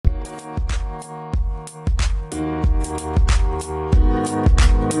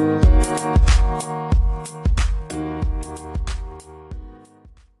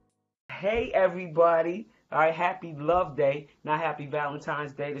everybody. All right, happy Love Day, not happy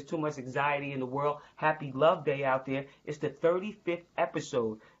Valentine's Day. There's too much anxiety in the world. Happy Love Day out there. It's the 35th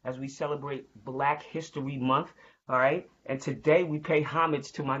episode as we celebrate Black History Month. All right, and today we pay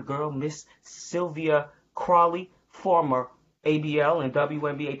homage to my girl, Miss Sylvia Crawley, former ABL and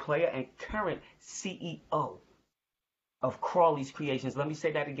WNBA player and current CEO of Crawley's Creations. Let me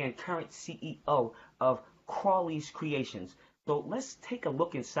say that again, current CEO of Crawley's Creations. So let's take a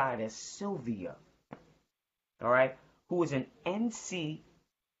look inside at Sylvia, all right, who is an NC,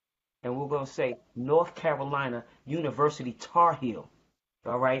 and we're going to say North Carolina University Tar Heel,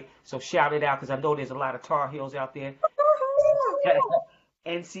 all right? So shout it out because I know there's a lot of Tar Heels out there.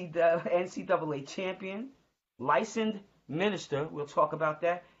 NCAA champion, licensed minister, we'll talk about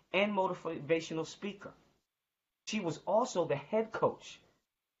that, and motivational speaker. She was also the head coach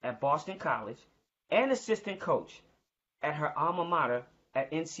at Boston College and assistant coach at her alma mater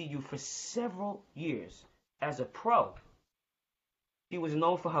at NCU for several years. As a pro, she was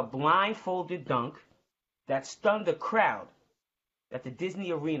known for her blindfolded dunk that stunned the crowd at the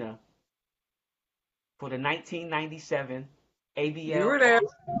Disney Arena for the 1997 ABL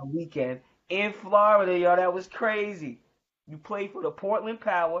weekend in Florida, yo. That was crazy. You played for the Portland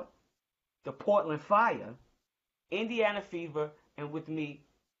Power, the Portland Fire, Indiana Fever, and with me,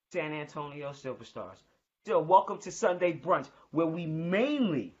 San Antonio Silver Stars. Still, welcome to Sunday Brunch, where we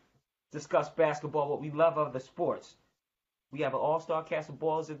mainly discuss basketball, what we love of the sports. We have an all-star cast of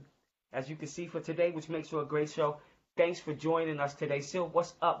balls, as you can see for today, which makes for a great show. Thanks for joining us today. Sil,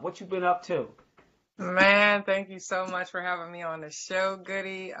 what's up? What you been up to? Man, thank you so much for having me on the show,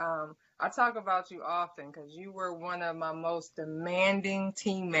 Goody. I talk about you often because you were one of my most demanding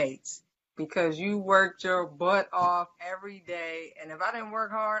teammates because you worked your butt off every day. And if I didn't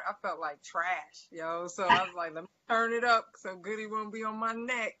work hard, I felt like trash, yo. So I was like, let me turn it up so Goody won't be on my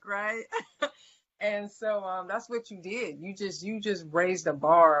neck, right? And so that's what you did. You just raised the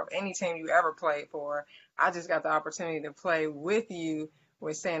bar of any team you ever played for. I just got the opportunity to play with you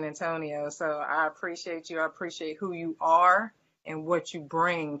with San Antonio. So I appreciate you. I appreciate who you are and what you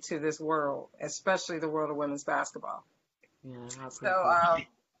bring to this world, especially the world of women's basketball. Yeah, I appreciate so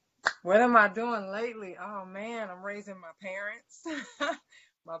what am I doing lately? Oh man, I'm raising my parents.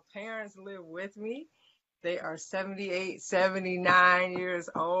 My parents live with me. They are 78, 79 years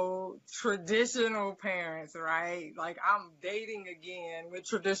old, traditional parents, right? Like I'm dating again with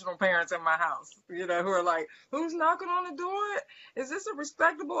traditional parents in my house, you know, who are like, who's knocking on the door? Is this a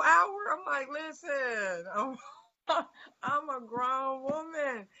respectable hour? I'm like, listen, I'm a grown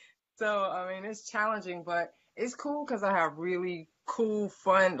woman. So, I mean, it's challenging, but it's cool because I have really cool,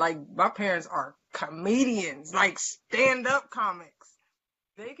 fun, like my parents are comedians, like stand-up comics.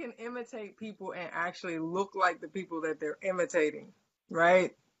 They can imitate people and actually look like the people that they're imitating,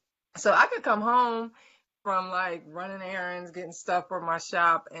 right? So I could come home from like running errands, getting stuff for my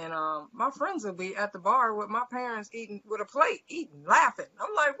shop, and my friends will be at the bar with my parents eating with a plate, eating, laughing.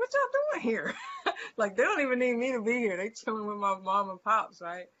 I'm like, what y'all doing here? Like they don't even need me to be here. They chilling with my mom and pops,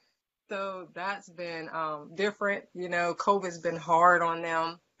 right? So that's been different. You know, COVID's been hard on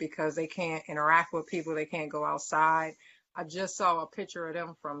them because they can't interact with people. They can't go outside. I just saw a picture of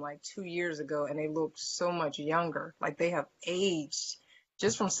them from like 2 years ago and they look so much younger. Like they have aged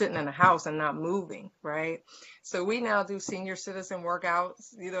just from sitting in the house and not moving, right? So we now do senior citizen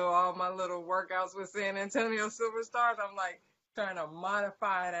workouts, you know, all my little workouts with San Antonio Silver Stars. I'm like trying to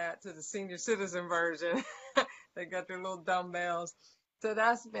modify that to the senior citizen version. They got their little dumbbells. So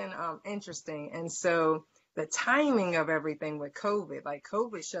that's been interesting. And so the timing of everything with COVID, like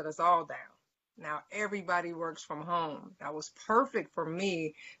COVID shut us all down. Now everybody works from home. That was perfect for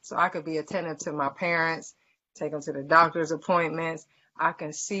me so I could be attentive to my parents, take them to the doctor's appointments. I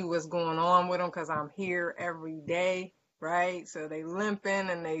can see what's going on with them because I'm here every day, right? So they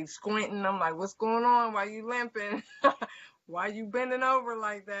limping and they squinting. I'm like, what's going on? Why you limping? Why you bending over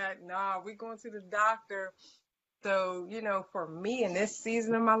like that? Nah, we going to the doctor. So, you know, for me in this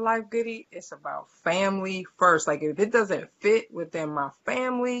season of my life, Goody, it's about family first. Like if it doesn't fit within my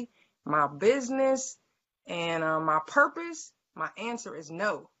family, my business, and my purpose, my answer is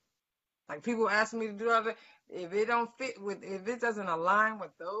no. Like people ask me to do other, if it don't fit with, if it doesn't align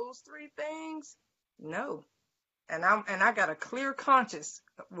with those three things, no. And I got a clear conscience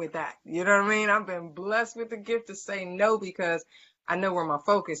with that. You know what I mean? I've been blessed with the gift to say no because I know where my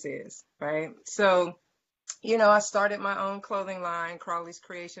focus is, right? So, you know, I started my own clothing line, Crawley's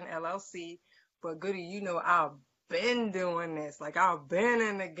Creation LLC. But Goody, you know, I've been doing this. Like I've been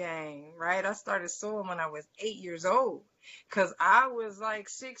in the game, right? I started sewing when I was 8 years old because I was like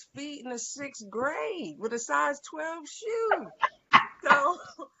 6 feet in the 6th grade with a size 12 shoe. So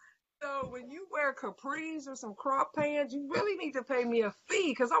So when you wear capris or some crop pants, you really need to pay me a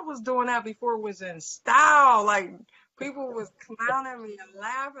fee because I was doing that before it was in style. Like people was clowning me and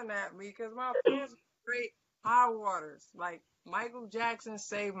laughing at me because my pants were straight high waters. Like Michael Jackson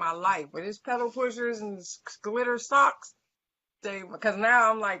saved my life with his pedal pushers and glitter socks. Because now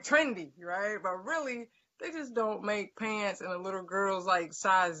I'm like trendy, right? But really, they just don't make pants and the little girls like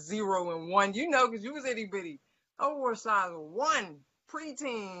size 0 and 1. You know, because you was itty bitty. I wore size 1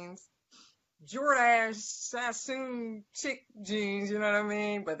 preteens. Jordache Sassoon chick jeans, you know what I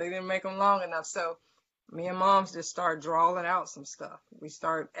mean? But they didn't make them long enough. So me and moms just started drawing out some stuff. We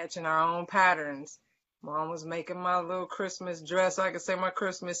started etching our own patterns. Mom was making my little Christmas dress so I could say my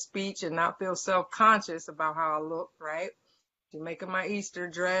Christmas speech and not feel self-conscious about how I looked, right? She making my Easter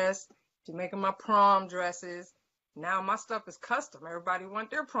dress. She making my prom dresses. Now my stuff is custom. Everybody want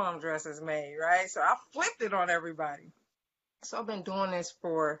their prom dresses made, right? So I flipped it on everybody. So I've been doing this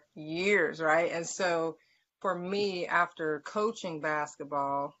for years, right? And so for me, after coaching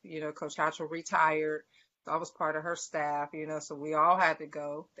basketball, Coach Hatchell retired. So I was part of her staff, so we all had to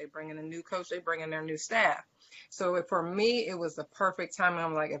go. They bring in a new coach, they bring in their new staff. So for me, it was the perfect time.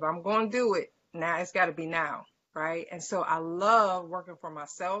 I'm like, if I'm going to do it, now it's got to be now, right? And so I love working for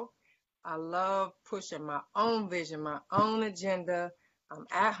myself. I love pushing my own vision, my own agenda. I'm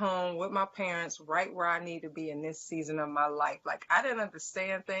at home with my parents right where I need to be in this season of my life. Like I didn't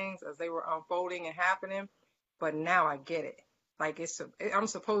understand things as they were unfolding and happening, but now I get it. Like I'm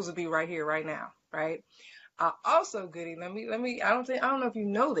supposed to be right here, right now, right? Also, Goody, I don't know if you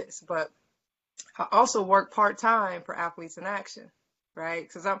know this, but I also work part-time for Athletes in Action, right?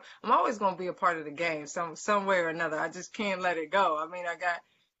 Because I'm always going to be a part of the game some way or another. I just can't let it go. I mean,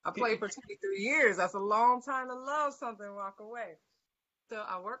 I played for 23 years. That's a long time to love something and walk away. So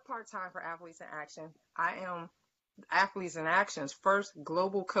I work part-time for Athletes in Action. I am Athletes in Action's first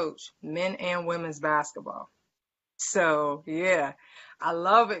global coach, men and women's basketball. So yeah, I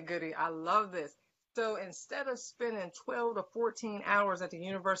love it, Goody. I love this. So instead of spending 12 to 14 hours at the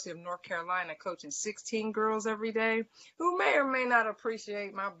University of North Carolina coaching 16 girls every day, who may or may not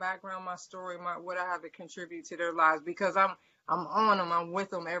appreciate my background, my story, what I have to contribute to their lives, because I'm on them, I'm with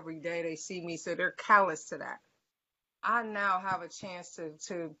them every day. They see me, so they're callous to that. I now have a chance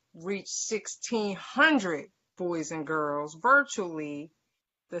to reach 1,600 boys and girls virtually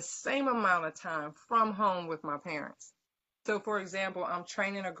the same amount of time from home with my parents. So, for example, I'm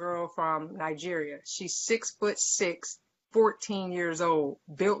training a girl from Nigeria. She's 6'6", 14 years old,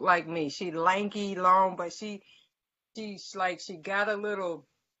 built like me. She lanky, long, but she's like, she don't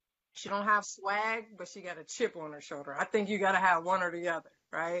have swag, but she got a chip on her shoulder. I think you got to have one or the other,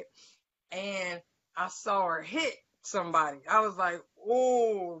 right? And I saw her hit somebody. I was like,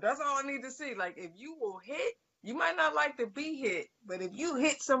 oh, that's all I need to see. Like, if you will hit, you might not like to be hit, but if you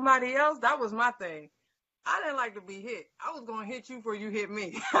hit somebody else, that was my thing. I didn't like to be hit. I was going to hit you before you hit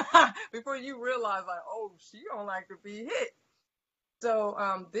me, before you realize, like, oh, she don't like to be hit.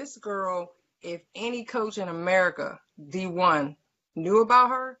 So this girl, if any coach in America, D1, knew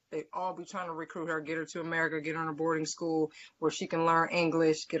about her, they'd all be trying to recruit her, get her to America, get her in a boarding school where she can learn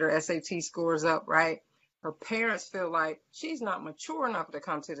English, get her SAT scores up, right? Her parents feel like she's not mature enough to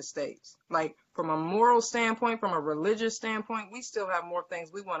come to the States. Like from a moral standpoint, from a religious standpoint, we still have more things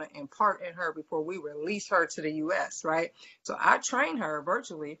we want to impart in her before we release her to the US, right? So I train her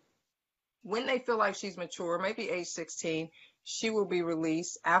virtually. When they feel like she's mature, maybe age 16, she will be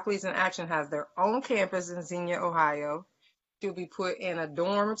released. Athletes in Action has their own campus in Xenia, Ohio. She'll be put in a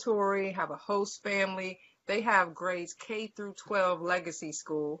dormitory, have a host family. They have grades K through 12 legacy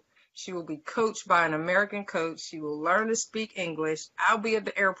school. She will be coached by an American coach. She will learn to speak English. I'll be at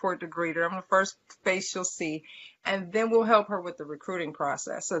the airport to greet her. I'm the first face she'll see. And then we'll help her with the recruiting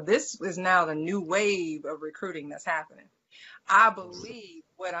process. So this is now the new wave of recruiting that's happening. I believe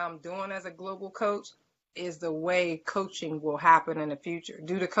what I'm doing as a global coach is the way coaching will happen in the future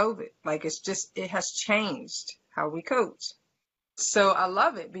due to COVID. Like it has changed how we coach. So I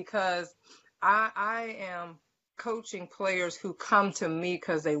love it because I am coaching players who come to me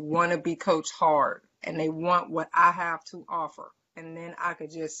because they want to be coached hard and they want what I have to offer. And then I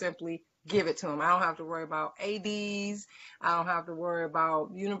could just simply give it to them. I don't have to worry about ADs. I don't have to worry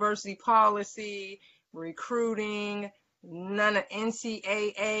about university policy, recruiting, none of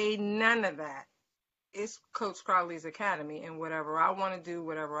NCAA, none of that. It's Coach Crawley's Academy, and whatever I want to do,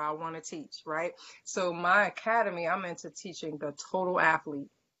 whatever I want to teach, right? So my academy, I'm into teaching the total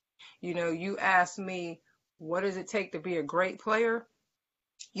athlete. You ask me, what does it take to be a great player?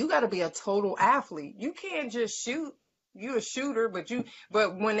 You got to be a total athlete. You can't just shoot. You a shooter,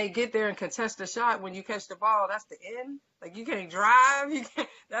 but when they get there and contest the shot, when you catch the ball, that's the end. Like you can't drive,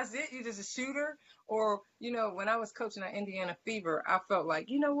 that's it. You just a shooter. Or, when I was coaching at Indiana Fever, I felt like,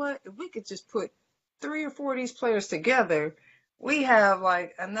 you know what? If we could just put 3 or 4 of these players together, we have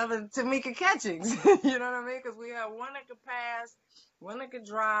like another Tamika Catchings. You know what I mean? Because we have one that could pass, one that could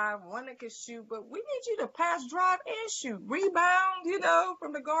drive, one that could shoot. But we need you to pass, drive, and shoot. Rebound,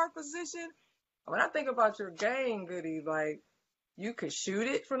 from the guard position. When I think about your game, Goody, like you could shoot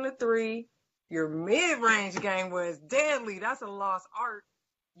it from the 3. Your mid-range game was deadly. That's a lost art.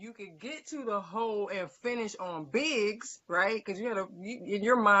 You could get to the hole and finish on bigs, right? Because in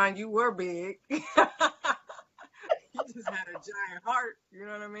your mind, you were big. You just had a giant heart. You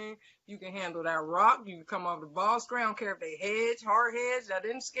know what I mean? You can handle that rock. You can come off the ball screen. I don't care if they hard hedge. That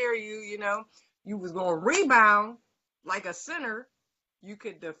didn't scare you, You was going to rebound like a center. You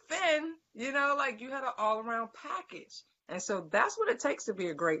could defend, like you had an all-around package. And so that's what it takes to be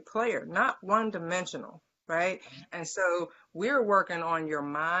a great player, not one-dimensional, right? And so we're working on your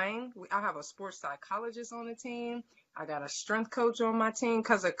mind. I have a sports psychologist on the team. I got a strength coach on my team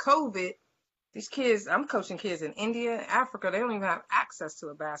because of COVID. These kids, I'm coaching kids in India, Africa, they don't even have access to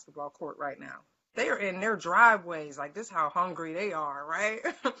a basketball court right now. They are in their driveways. Like, this is how hungry they are, right?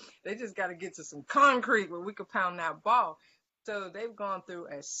 They just got to get to some concrete where we could pound that ball. So they've gone through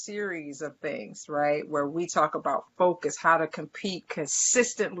a series of things, right, where we talk about focus, how to compete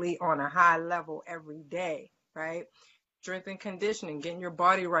consistently on a high level every day, right? Strength and conditioning, getting your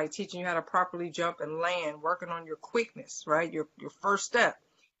body right, teaching you how to properly jump and land, working on your quickness, right, your first step.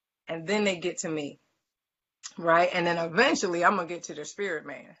 And then they get to me, right? And then eventually I'm going to get to their spirit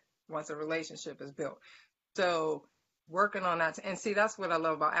man once a relationship is built. So working on that. And see, that's what I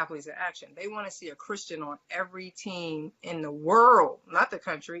love about Athletes in Action. They want to see a Christian on every team in the world, not the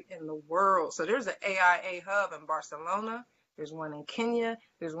country, in the world. So there's an AIA hub in Barcelona. There's one in Kenya.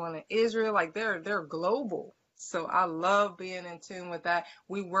 There's one in Israel. Like they're global. So I love being in tune with that.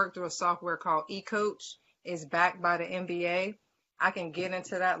 We work through a software called eCoach. It's backed by the NBA. I can get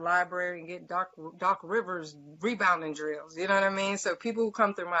into that library and get Doc Rivers rebounding drills. You know what I mean? So people who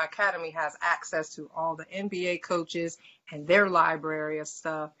come through my academy has access to all the NBA coaches and their library of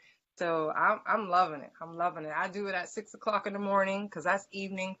stuff. So I'm loving it. I'm loving it. I do it at 6 o'clock in the morning because that's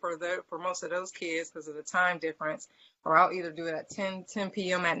evening for most of those kids because of the time difference. Or I'll either do it at 10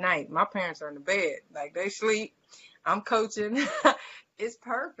 p.m. at night. My parents are in the bed. Like they sleep. I'm coaching. It's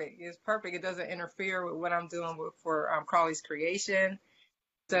perfect. It's perfect. It doesn't interfere with what I'm doing for Crawley's creation.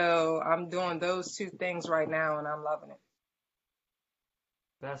 So I'm doing those 2 things right now, and I'm loving it.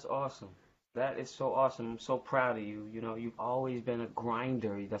 That's awesome. That is so awesome. I'm so proud of you. You've always been a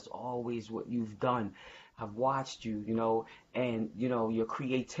grinder. That's always what you've done. I've watched you, and, your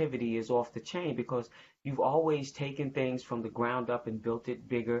creativity is off the chain because you've always taken things from the ground up and built it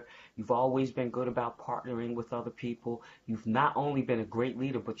bigger. You've always been good about partnering with other people. You've not only been a great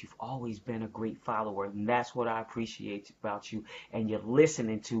leader, but you've always been a great follower. And that's what I appreciate about you. And you're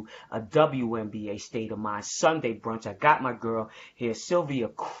listening to a WNBA State of Mind Sunday brunch. I got my girl here, Sylvia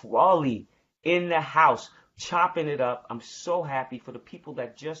Crawley, in the house, chopping it up. I'm so happy for the people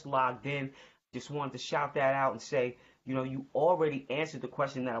that just logged in. Just wanted to shout that out and say, you already answered the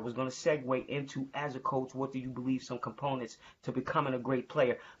question that I was going to segue into as a coach. What do you believe some components to becoming a great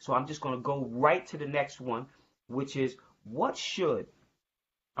player? So I'm just going to go right to the next one, which is what should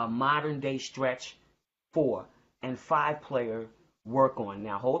a modern day stretch 4 and 5 player work on?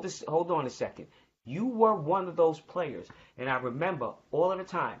 Now, hold on a second. You were one of those players. And I remember all of the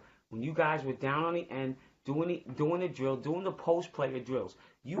time when you guys were down on the end, doing the drill, doing the post player drills.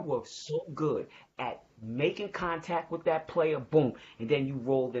 You were so good at making contact with that player, boom, and then you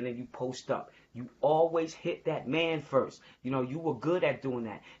rolled and then you post up. You always hit that man first. You were good at doing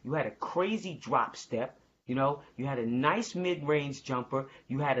that. You had a crazy drop step. You had a nice mid-range jumper.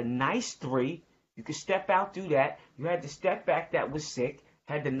 You had a nice 3. You could step out, do that. You had the step back that was sick.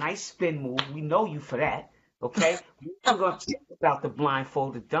 Had the nice spin move. We know you for that, okay? We're going to talk about the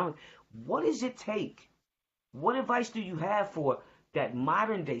blindfolded dunk. What does it take? What advice do you have for that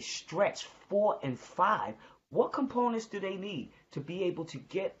modern day stretch 4 and 5? What components do they need to be able to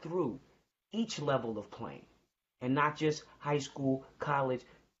get through each level of playing and not just high school, college,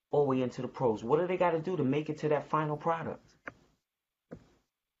 all the way into the pros? What do they got to do to make it to that final product?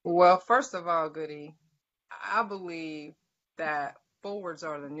 Well, first of all, Goody, I believe that forwards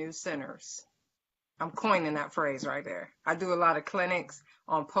are the new centers. I'm coining that phrase right there. I do a lot of clinics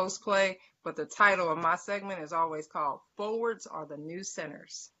on post play, but the title of my segment is always called Forwards Are the New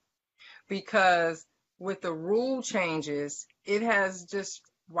Centers. Because with the rule changes, it has just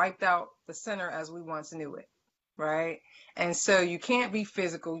wiped out the center as we once knew it, right? And so you can't be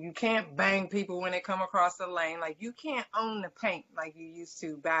physical. You can't bang people when they come across the lane. Like, you can't own the paint like you used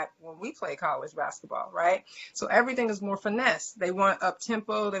to back when we played college basketball, right? So everything is more finesse. They want up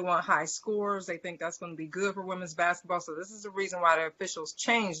tempo. They want high scores. They think that's going to be good for women's basketball. So this is the reason why the officials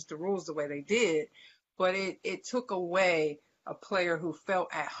changed the rules the way they did. But it took away a player who felt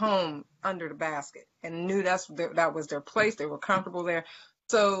at home under the basket and knew that was their place. They were comfortable there.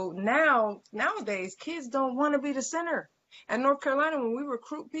 So nowadays, kids don't want to be the center. At North Carolina, when we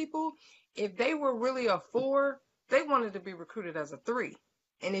recruit people, if they were really a 4, they wanted to be recruited as a 3.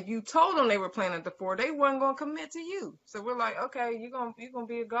 And if you told them they were playing at the 4, they wasn't going to commit to you. So we're like, okay, you're going to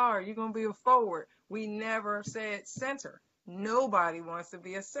be a guard. You're going to be a forward. We never said center. Nobody wants to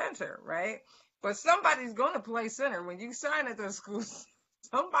be a center, right? But somebody's going to play center. When you sign at those schools,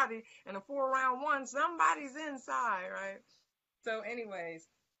 somebody in a 4-round-1, somebody's inside, right? So anyways,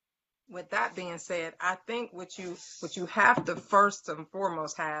 with that being said, I think what you have to first and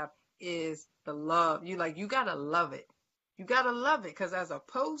foremost have is the love. You gotta love it. You gotta love it, because as a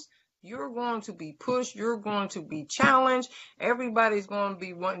post, you're going to be pushed. You're going to be challenged. Everybody's going to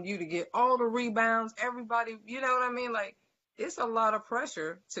be wanting you to get all the rebounds. Everybody, you know what I mean? Like, it's a lot of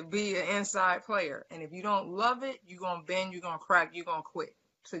pressure to be an inside player. And if you don't love it, you're going to bend, you're going to crack, you're going to quit.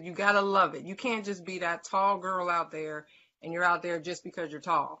 So you gotta love it. You can't just be that tall girl out there and you're out there just because you're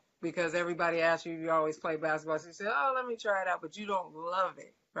tall. Because everybody asks you, you always play basketball. So you say, oh, let me try it out, but you don't love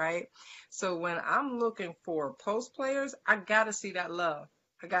it, right? So when I'm looking for post players, I got to see that love.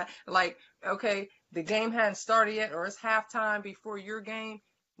 Okay, the game hadn't started yet, or it's halftime before your game.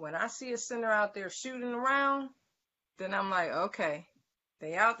 When I see a center out there shooting around, then I'm like, okay,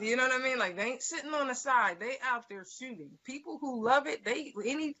 they out, you know what I mean? Like, they ain't sitting on the side. They out there shooting. People who love it,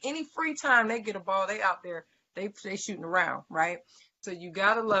 any free time they get a ball, they out there, they shooting around, right? So you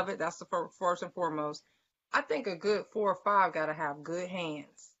gotta love it. That's the first and foremost. I think a good 4 or 5 gotta have good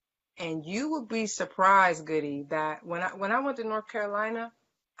hands. And you would be surprised, Goody, that when I went to North Carolina,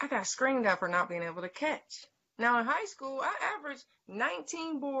 I got screamed at for not being able to catch. Now in high school, I averaged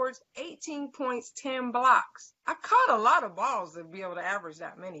 19 boards, 18 points, 10 blocks. I caught a lot of balls to be able to average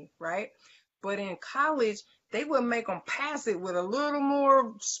that many, right? But in college, they would make them pass it with a little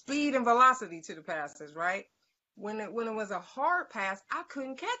more speed and velocity to the passes, right? When it was a hard pass, I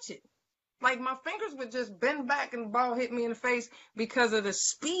couldn't catch it. Like, my fingers would just bend back and the ball hit me in the face because of the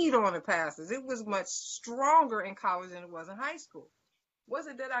speed on the passes. It was much stronger in college than it was in high school. Was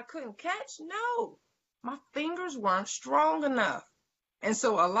it that I couldn't catch? No. My fingers weren't strong enough. And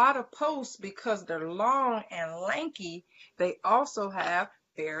so a lot of posts, because they're long and lanky, they also have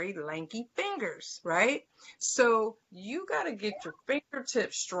very lanky fingers, right? So you got to get your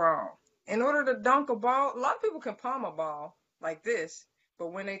fingertips strong. In order to dunk a ball, a lot of people can palm a ball like this,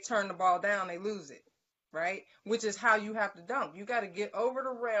 but when they turn the ball down, they lose it, right? Which is how you have to dunk. You got to get over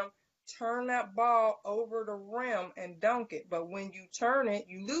the rim, turn that ball over the rim and dunk it. But when you turn it,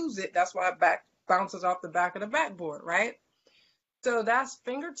 you lose it. That's why it bounces off the back of the backboard, right? So that's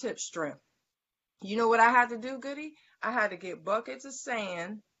fingertip strength. You know what I had to do, Goody? I had to get buckets of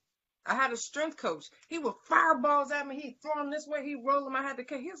sand. I had a strength coach. He would fire balls at me. He'd throw them this way. He'd roll them. I had to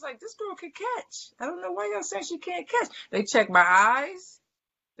catch. He was like, this girl can catch. I don't know why y'all saying she can't catch. They checked my eyes.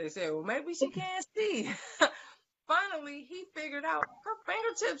 They said, well, maybe she can't see. Finally, he figured out her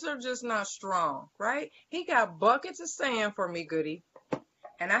fingertips are just not strong, right? He got buckets of sand for me, Goody.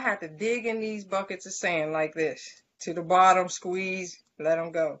 And I had to dig in these buckets of sand like this. To the bottom, squeeze, let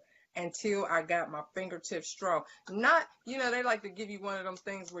them go. Until I got my fingertips strong. Not, they like to give you one of them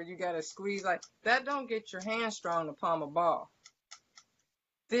things where you got to squeeze like that. Don't get your hand strong to palm a ball.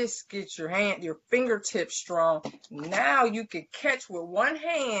 This gets your fingertips strong. Now you can catch with one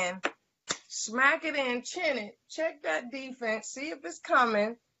hand, smack it in, chin it, check that defense, see if it's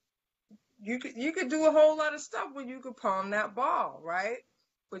coming. You could do a whole lot of stuff where you could palm that ball, right?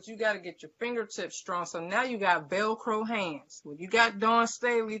 But you got to get your fingertips strong. So now you got Velcro hands. When you got Dawn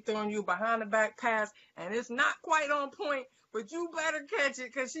Staley throwing you behind the back pass, and it's not quite on point, but you better catch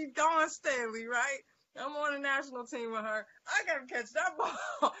it because she's Dawn Staley, right? I'm on the national team with her. I got to catch that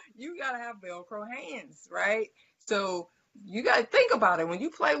ball. You got to have Velcro hands, right? So you got to think about it. When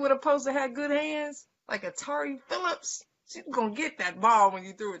you play with a post that had good hands, like a Tari Phillips, she's going to get that ball when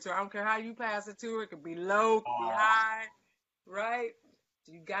you threw it to her. I don't care how you pass it to her. It could be low, it could be high, right?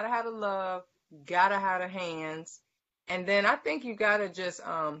 So you got to have the love. You got to have the hands. And then I think you got to just,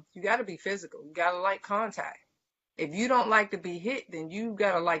 you got to be physical. You got to like contact. If you don't like to be hit, then you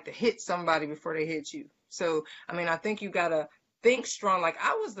got to like to hit somebody before they hit you. So, I think you got to think strong. Like,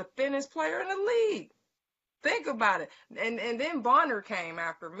 I was the thinnest player in the league. Think about it. And then Bonner came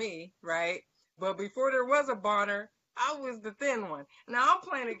after me, right? But before there was a Bonner, I was the thin one. Now I'm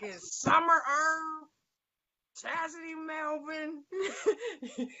playing against Summer Herb, Chastity Melvin,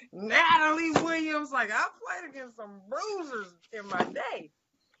 Natalie Williams. Like, I played against some bruisers in my day.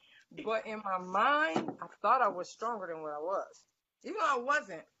 But in my mind, I thought I was stronger than what I was. Even though I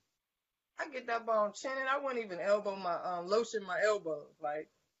wasn't. I get that ball chinning. I wouldn't even elbow my lotion my elbows. Like,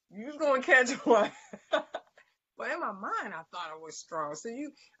 you was gonna catch one. But in my mind, I thought I was strong. So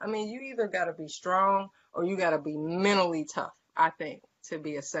you either gotta be strong or you gotta be mentally tough, I think, to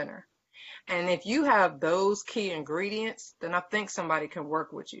be a center. And if you have those key ingredients, then I think somebody can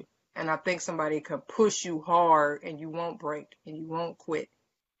work with you. And I think somebody can push you hard and you won't break and you won't quit.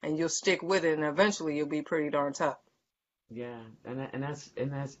 And you'll stick with it and eventually you'll be pretty darn tough. Yeah, and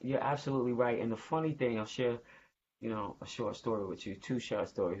that's you're absolutely right. And the funny thing, I'll share, a short story with you, two short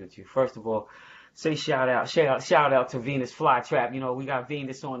stories with you. First of all, say shout out to Venus Flytrap. We got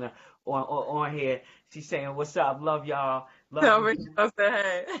Venus on here. She's saying, "What's up? Love y'all. Love you."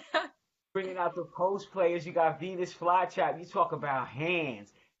 Hey. Bringing out the post players. You got Venus Flytrap. You talk about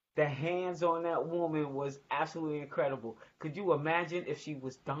hands. The hands on that woman was absolutely incredible. Could you imagine if she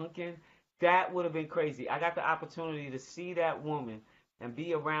was dunking? That would have been crazy. I got the opportunity to see that woman and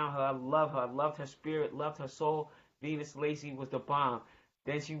be around her. I love her. Loved her spirit. Loved her soul. Venus Lacey was the bomb.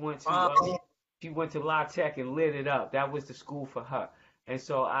 Then she went to La Tech and lit it up. That was the school for her. And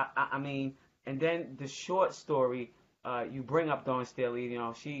so I mean, and then the short story. You bring up Dawn Staley.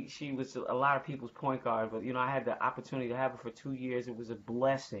 She was a lot of people's point guard, but I had the opportunity to have her for 2 years. It was a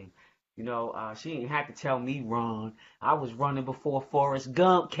blessing. She didn't have to tell me run. I was running before Forrest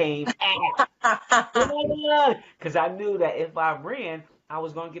Gump came out. Because I knew that if I ran, I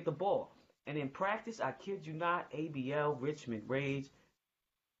was going to get the ball. And in practice, I kid you not, ABL, Richmond, Rage,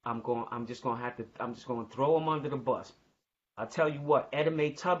 I'm just going to throw them under the bus. I'll tell you what,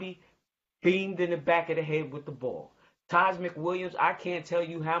 Edame Tubby beamed in the back of the head with the ball. Taj McWilliams, I can't tell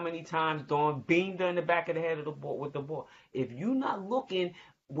you how many times Dawn beamed her in the back of the head of the ball with the ball. If you're not looking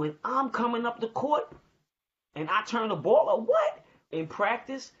when I'm coming up the court and I turn the ball or what? In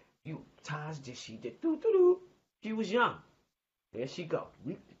practice, Taj she did She was young. There she go.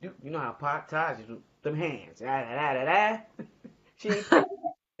 You know how Taj is with them hands. She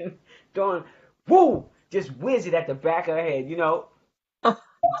ain't doing woo, just whiz it at the back of her head,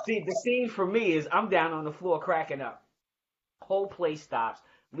 See, the scene for me is I'm down on the floor cracking up. Whole place stops.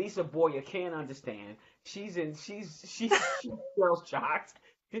 Lisa Boyer can't understand. She's girl shocked.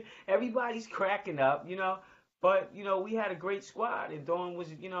 Everybody's cracking up, But, we had a great squad, and Dawn was,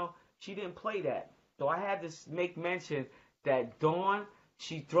 she didn't play that. So I had to make mention that Dawn,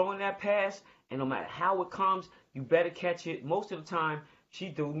 she's throwing that pass, and no matter how it comes, you better catch it. Most of the time,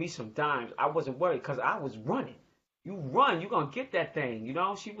 she threw me some dimes. I wasn't worried because I was running. You run, you're going to get that thing,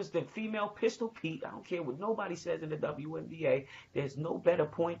 She was the female Pistol Pete. I don't care what nobody says in the WNBA. There's no better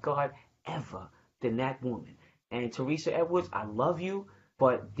point guard ever than that woman. And Teresa Edwards, I love you,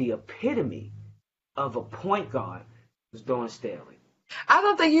 but the epitome of a point guard was Dawn Staley. I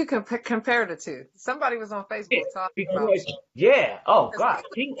don't think you can compare the two. Somebody was on Facebook talking about it. Yeah. Oh, God.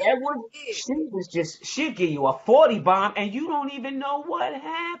 King Edwards, she'll give you a 40 bomb, and you don't even know what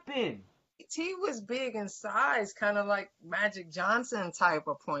happened. T was big in size, kind of like Magic Johnson type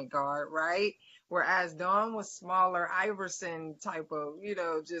of point guard, right? Whereas Dawn was smaller, Iverson type of,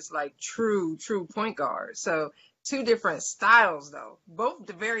 just like true point guard. So 2 different styles, though. Both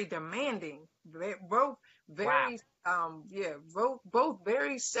very demanding. Both very, both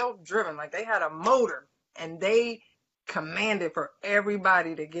very self-driven. Like they had a motor, and they commanded for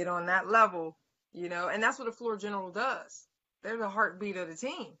everybody to get on that level, And that's what a floor general does. They're the heartbeat of the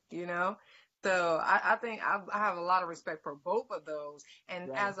team, So I think I have a lot of respect for both of those. And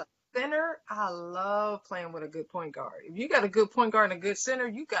as a center, I love playing with a good point guard. If you got a good point guard and a good center,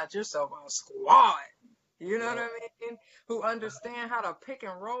 you got yourself a squad. You know what I mean? Who understand how to pick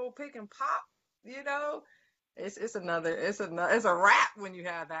and roll, pick and pop. It's a wrap when you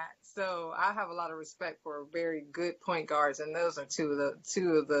have that. So I have a lot of respect for very good point guards, and those are two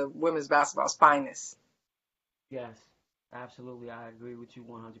of the women's basketball's finest. Yes. Absolutely, I agree with you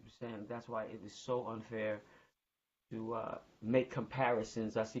 100%. That's why it is so unfair to make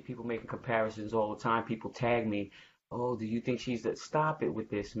comparisons. I see people making comparisons all the time. People tag me, "Oh, do you think she's the?" Stop it with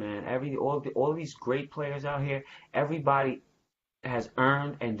this, man. All these great players out here, everybody has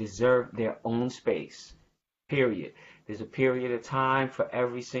earned and deserved their own space. Period. There's a period of time for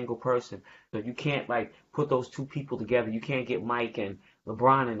every single person. So you can't put those two people together. You can't get Mike and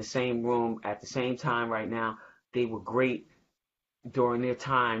LeBron in the same room at the same time right now. They were great during their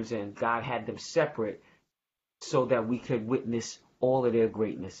times, and God had them separate so that we could witness all of their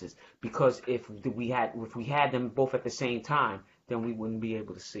greatnesses. Because if we had them both at the same time, then we wouldn't be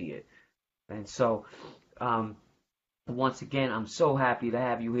able to see it. And so, once again, I'm so happy to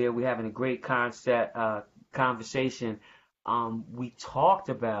have you here. We're having a great conversation. We talked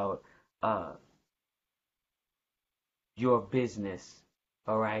about your business,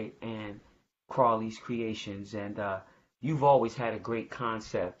 all right, and Crawley's Creations, and you've always had a great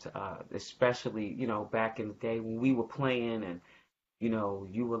concept, especially, back in the day when we were playing, and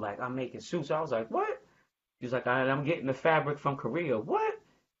you were like, I'm making suits. I was like, what? He was like, I'm getting the fabric from Korea. What?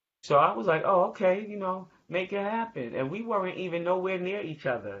 So I was like, oh, okay, make it happen. And we weren't even nowhere near each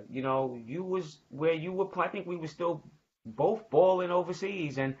other. You was where you were. I think we were still both balling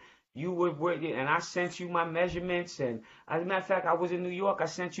overseas, and you were, and I sent you my measurements. And as a matter of fact, I was in New York. I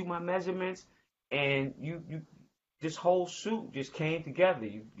sent you my measurements, and you this whole suit just came together.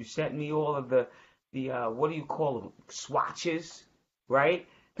 You sent me all of the what do you call them? Swatches, right?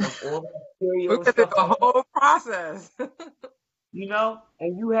 Of all the We material went through stuff. the whole process.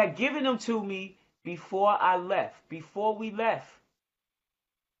 And you had given them to me before I left, before we left,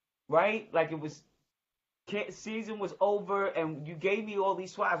 right? Like it was season was over, and you gave me all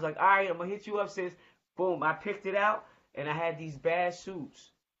these swipes. Like, all right, I'm gonna hit you up. Says, boom, I picked it out, and I had these bad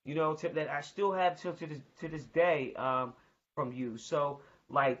suits, that I still have till to this day, from you. So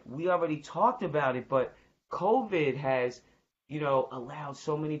like we already talked about it, but COVID has, allowed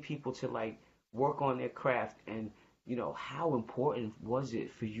so many people to like work on their craft. And how important was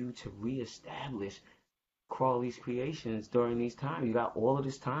it for you to reestablish Crawley's Creations during these times? You got all of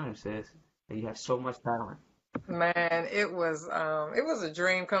this time, sis, and you have so much talent. Man, it was a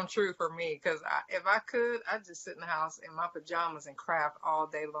dream come true for me because if I could, I'd just sit in the house in my pajamas and craft all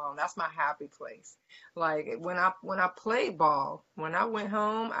day long. That's my happy place. Like when I played ball, when I went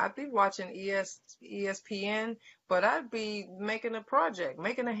home, I'd be watching ESPN, but I'd be making a project,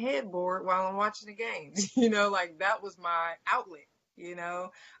 making a headboard while I'm watching the games. Like that was my outlet.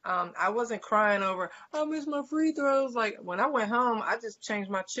 I wasn't crying over, I miss my free throws. Like when I went home, I just changed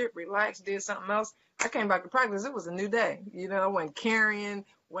my chip, relaxed, did something else. I came back to practice. It was a new day. I wasn't carrying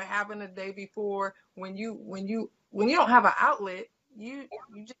what happened the day before. When you don't have an outlet, you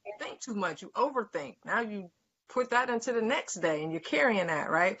just think too much. You overthink. Now you put that into the next day and you're carrying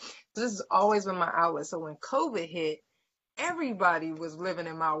that, right? So this has always been my outlet. So when COVID hit, everybody was living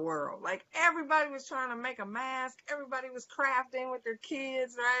in my world. Like everybody was trying to make a mask. Everybody was crafting with their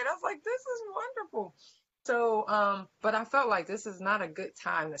kids, right? I was like, this is wonderful. So, but I felt like this is not a good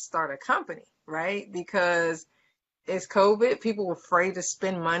time to start a company, right? Because it's COVID. People were afraid to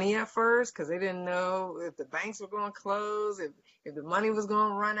spend money at first because they didn't know if the banks were going to close, if the money was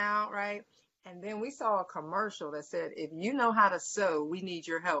going to run out, right? And then we saw a commercial that said, if you know how to sew, we need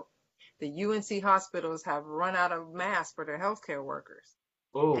your help. The UNC hospitals have run out of masks for their healthcare workers.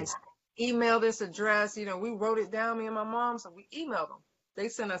 Oh. And so email this address. We wrote it down, me and my mom, so we emailed them. They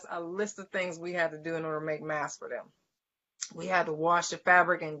sent us a list of things we had to do in order to make masks for them. We had to wash the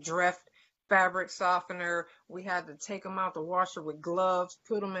fabric in Dreft fabric softener. We had to take them out the washer with gloves,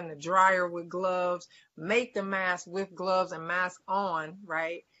 put them in the dryer with gloves, make the mask with gloves and mask on,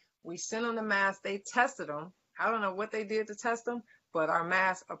 right? We sent them the mask. They tested them. I don't know what they did to test them, but our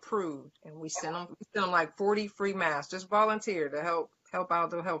mask approved. And we sent them like 40 free masks, just volunteer to help out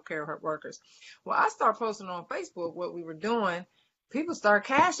the healthcare workers. Well, I started posting on Facebook what we were doing. People start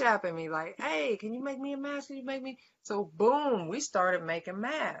cash apping me like, hey, can you make me a mask? Can you make me? So boom, we started making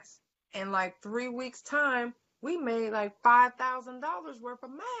masks. In like 3 weeks time, we made like $5,000 worth of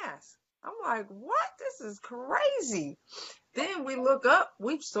masks. I'm like, what? This is crazy. Then we look up,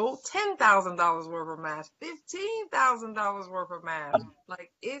 we've sold $10,000 worth of masks, $15,000 worth of masks.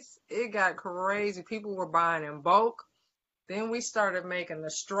 Like it got crazy. People were buying in bulk. Then we started making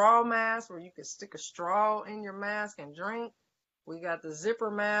the straw mask where you could stick a straw in your mask and drink. We got the zipper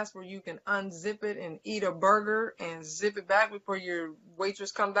mask where you can unzip it and eat a burger and zip it back before your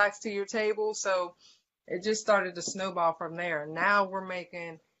waitress comes back to your table. So it just started to snowball from there. Now we're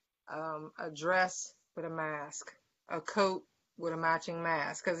making a dress with a mask, a coat with a matching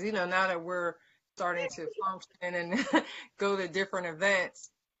mask. Because, now that we're starting to function and go to different events,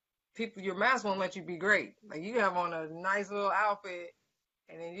 your mask won't let you be great. Like you have on a nice little outfit,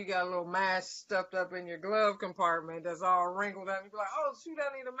 and then you got a little mask stuffed up in your glove compartment that's all wrinkled up. You're like, oh, shoot,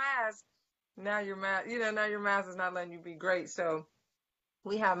 I need a mask. Now your mask is not letting you be great. So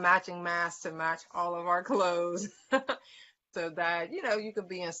we have matching masks to match all of our clothes so that, you could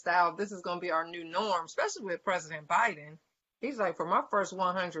be in style. This is going to be our new norm, especially with President Biden. He's like, for my first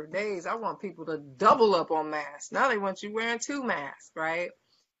 100 days, I want people to double up on masks. Now they want you wearing 2 masks, right?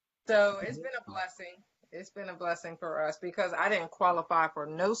 So it's been a blessing. It's been a blessing for us because I didn't qualify for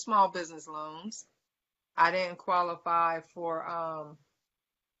no small business loans. I didn't qualify for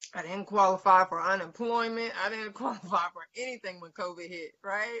unemployment. I didn't qualify for anything when COVID hit,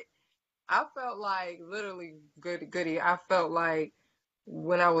 right? I felt like literally goody. I felt like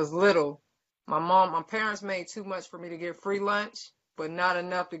when I was little, my parents made too much for me to get free lunch, but not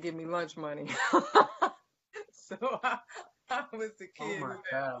enough to give me lunch money. So I was the Oh kid who my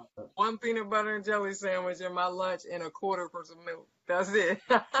had God. one peanut butter and jelly sandwich in my lunch and a quarter for some milk. That's it.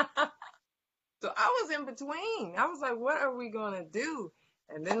 So I was in between. I was like, what are we going to do?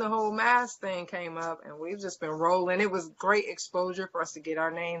 And then the whole mask thing came up, and we've just been rolling. It was great exposure for us to get our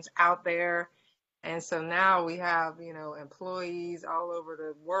names out there. And so now we have, employees all over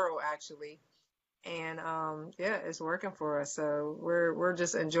the world, actually. And yeah, it's working for us. So we're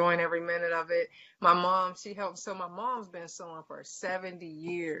just enjoying every minute of it. My mom, she helped. So my mom's been sewing for 70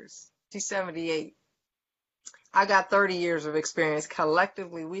 years. She's 78. I got 30 years of experience.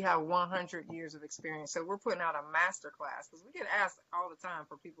 Collectively, we have 100 years of experience. So we're putting out a master class because we get asked all the time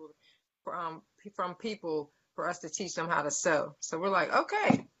from people for us to teach them how to sew. So we're like,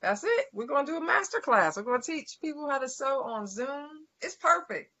 okay, that's it. We're going to do a master class. We're going to teach people how to sew on Zoom. It's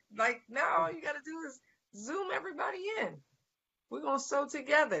perfect. Like now all you got to do is Zoom everybody in. We're going to sew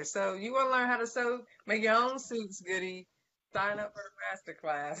together. So you want to learn how to sew, make your own suits, goody. Sign up for the master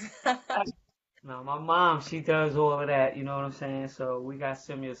class. No, my mom, she does all of that, you know what I'm saying? So we got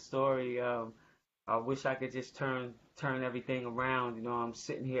similar story. I wish I could just turn everything around. I'm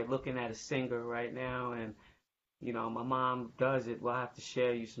sitting here looking at a singer right now, and my mom does it. Well, I have to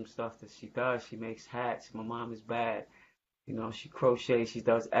share you some stuff that she does. She makes hats. My mom is bad. She crochets. She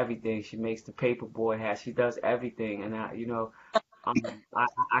does everything. She makes the paperboy hats. She does everything. And I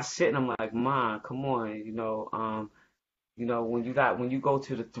sit and I'm like, Mom, come on, when you go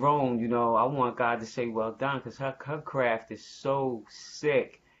to the throne, I want God to say, well done, because her craft is so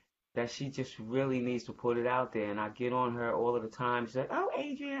sick that she just really needs to put it out there. And I get on her all of the time. She's like, oh,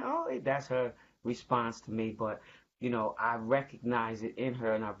 Adrian, that's her response to me. But, I recognize it in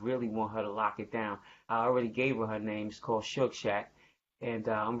her, and I really want her to lock it down. I already gave her name. It's called Shook Shack. And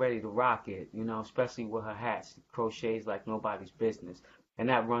I'm ready to rock it, especially with her hats. Crochets like nobody's business. And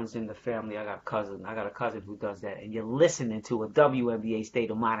that runs in the family. I got a cousin who does that. And you're listening to a WNBA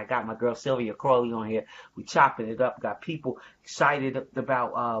State of Mind. I got my girl Sylvia Crawley on here. We chopping it up. Got people excited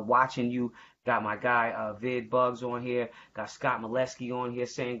about watching you. Got my guy Vid Bugs on here. Got Scott Molesky on here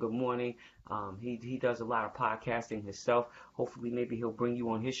saying good morning. He does a lot of podcasting himself. Hopefully maybe he'll bring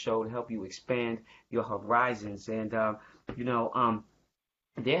you on his show to help you expand your horizons. And there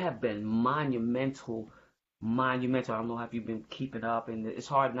have been monumental. I don't know if you've been keeping up, and it's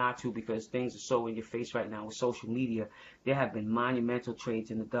hard not to because things are so in your face right now with social media. There have been monumental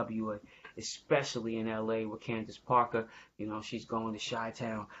trades in the WA, especially in LA with Candace Parker. She's going to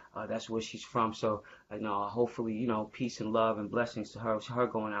Chi-Town. That's where she's from. So, hopefully, peace and love and blessings to her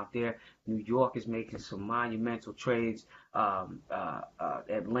going out there. New York is making some monumental trades.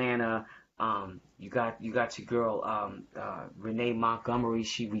 Atlanta. You got your girl Renee Montgomery.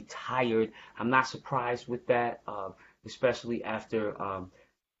 She retired. I'm not surprised with that, especially after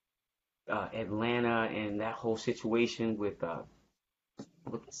Atlanta and that whole situation with the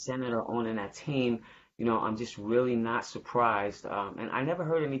senator owning that team. I'm just really not surprised. And I never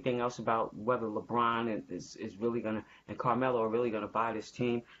heard anything else about whether LeBron is really gonna and Carmelo are really gonna buy this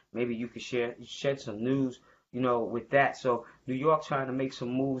team. Maybe you could shed some news with that. So New York trying to make some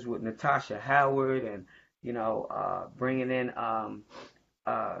moves with Natasha Howard and, bringing in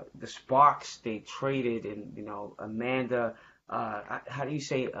the Sparks. They traded and, Amanda, how do you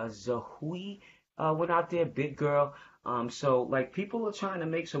say, Zahui went out there, big girl. So like people are trying to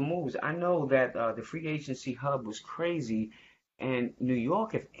make some moves. I know that the free agency hub was crazy, and New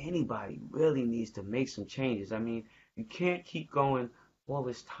York, if anybody, really needs to make some changes. I mean, you can't keep going all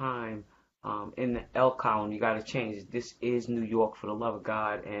this time in the L column. You got to change. This is New York, for the love of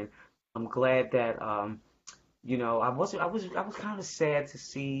God, and I'm glad that I was kind of sad to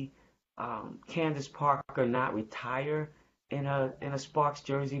see Candace Parker not retire in a Sparks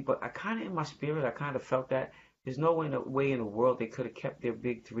jersey, but I kind of in my spirit I kind of felt that there's no way in the world they could have kept their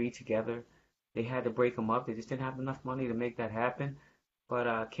big three together. They had to break them up. They just didn't have enough money to make that happen.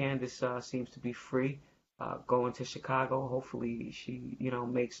 But Candace seems to be free, going to Chicago. Hopefully she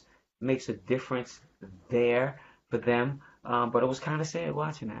makes a difference there for them. But it was kind of sad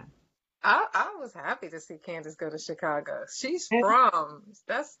watching that. I was happy to see Candace go to Chicago.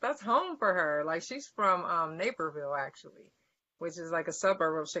 That's home for her. Like she's from Naperville actually. which is like a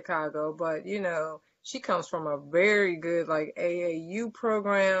suburb of Chicago. But, you know, she comes from a very good like AAU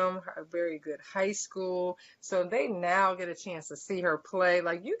program, a very good high school. So they now get a chance to see her play.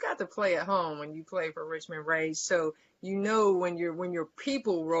 Like you got to play at home when you play for Richmond Rage. So you know when your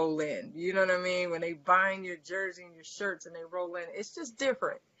people roll in, you know what I mean? When they buying your jersey and your shirts and they roll in, it's just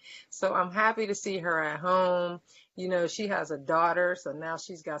different. So I'm happy to see her at home. You know, she has a daughter, so now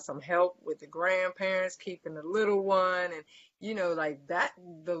she's got some help with the grandparents keeping the little one. And, you know, like that,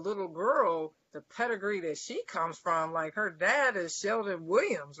 the little girl, the pedigree that she comes from, like her dad is Sheldon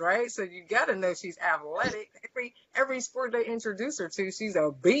Williams, right? So you got to know she's athletic. Every sport they introduce her to, she's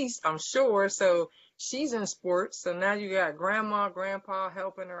a beast, I'm sure. So she's in sports. So now you got grandma, grandpa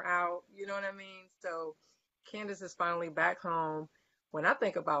helping her out. You know what I mean? So Candace is finally back home. When I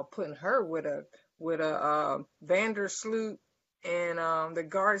think about putting her with a Vandersloot and the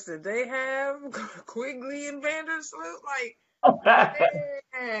guards that they have, Quigley and Vandersloot, like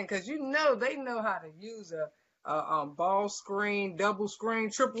man, because you know they know how to use a ball screen, double screen,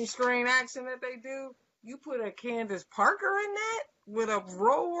 triple screen action that they do. You put a Candace Parker in that with a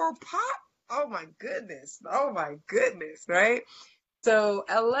roll or pop. Oh my goodness, right? So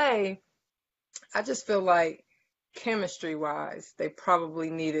LA, I just feel like chemistry wise, they probably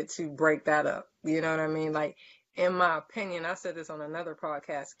needed to break that up. You know what I mean? Like, in my opinion, I said this on another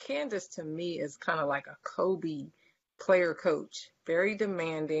podcast, Candace to me is kind of like a Kobe player coach, very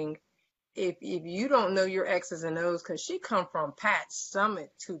demanding. If you don't know your X's and O's, because she come from Pat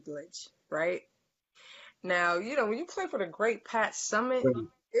Summitt tutelage, right? Now, you know, when you play for the great Pat Summitt,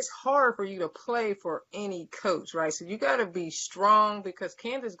 it's hard for you to play for any coach, right? So you got to be strong because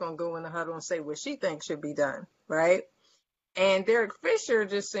Candace going to go in the huddle and say what she thinks should be done, right? And Derek Fisher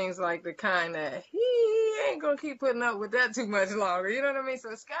just seems like the kind that he ain't going to keep putting up with that too much longer. You know what I mean? So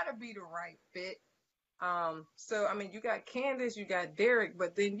it's got to be the right fit. So, I mean, you got Candace, you got Derek,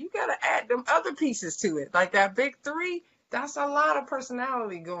 but then you got to add them other pieces to it. Like that big three, that's a lot of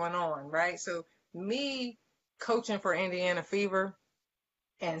personality going on, right? So me coaching for Indiana Fever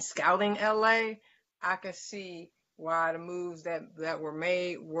and scouting LA, I can see why the moves that were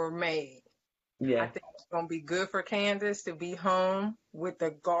made were made. Yeah. I think it's going to be good for Candace to be home with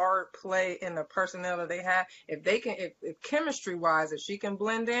the guard play and the personnel that they have. If they can, if chemistry wise, if she can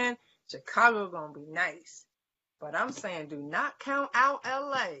blend in, Chicago going to be nice. But I'm saying do not count out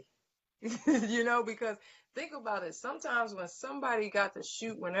LA, you know, because think about it. Sometimes when somebody got to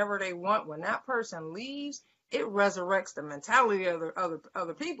shoot whenever they want, when that person leaves, it resurrects the mentality of the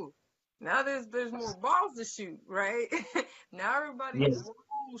other people. Now there's more balls to shoot, right? Now everybody's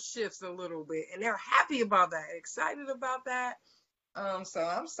role shifts a little bit, and they're happy about that, excited about that. So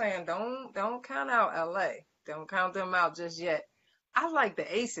I'm saying don't count out LA. Don't count them out just yet. I like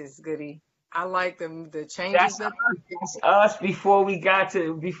the Aces, Goody. I like the changes That's us before we got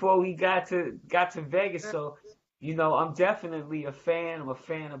to Vegas. So, you know, I'm definitely a fan. I'm a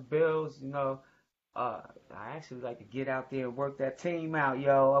fan of Bills. You know, I actually like to get out there and work that team out,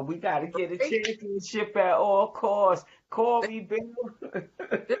 yo. We got to get a championship at all costs. Call me, Bill.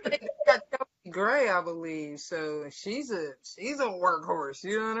 They got Chelsea Gray, I believe. So she's a workhorse.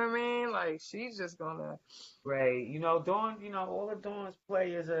 You know what I mean? Like she's just gonna. Right. You know, Dawn. You know, all of Dawn's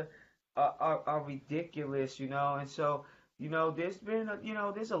players are ridiculous. You know, and so. You know,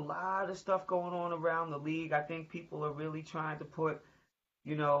 there's a lot of stuff going on around the league. I think people are really trying to put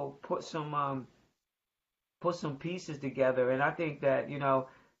some pieces together, and I think that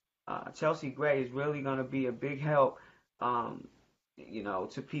Chelsea Gray is really going to be a big help,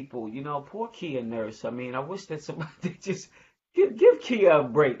 to people. You know, poor Kia Nurse. I mean, I wish that somebody just give Kia a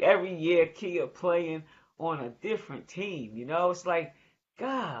break. Every year, Kia playing on a different team. You know, it's like,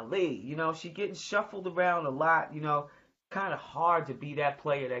 golly, she getting shuffled around a lot. Kind of hard to be that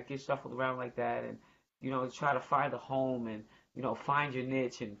player that gets shuffled around like that, and try to find a home and find your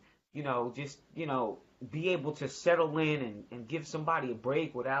niche and just be able to settle in and give somebody a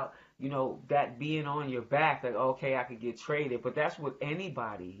break without that being on your back, like, okay, I could get traded. But that's with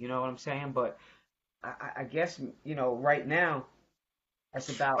anybody, you know what I'm saying? But I guess right now it's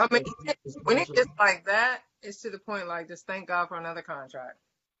about. I mean, when it gets like that, it's to the point like just thank God for another contract.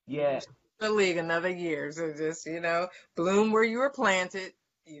 Yeah. The league another year, so just bloom where you were planted.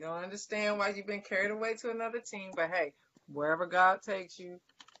 You don't understand why you've been carried away to another team, but hey, wherever God takes you,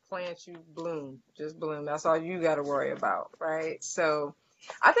 plant you, bloom, just bloom. That's all you got to worry about, right? So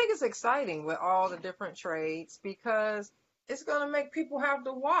I think it's exciting with all the different trades because it's gonna make people have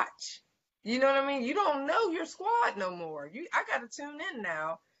to watch. You know what I mean? You don't know your squad no more. I got to tune in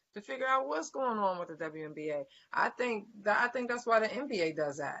now to figure out what's going on with the WNBA. I think that's why the NBA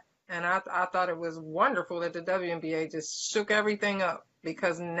does that. And I thought it was wonderful that the WNBA just shook everything up,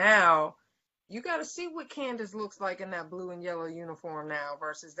 because now you got to see what Candace looks like in that blue and yellow uniform now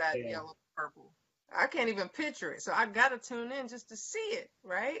versus that Yeah. yellow and purple. I can't even picture it. So I got to tune in just to see it,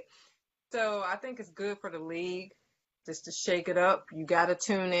 right? So I think it's good for the league just to shake it up. You got to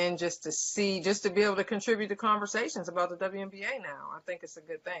tune in just to see, just to be able to contribute to conversations about the WNBA now. I think it's a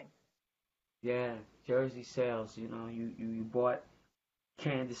good thing. Yeah, jersey sales. You brought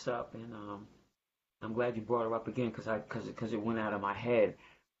Candace up, and I'm glad you brought her up again because it went out of my head.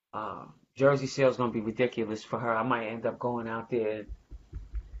 Uh, Jersey sales gonna be ridiculous for her. I might end up going out there and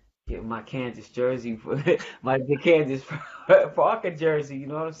getting my Kansas jersey for the Kansas Parker jersey. You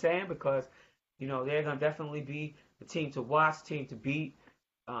know what I'm saying? Because they're gonna definitely be the team to watch, team to beat.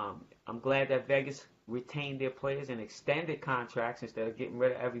 I'm glad that Vegas retained their players and extended contracts instead of getting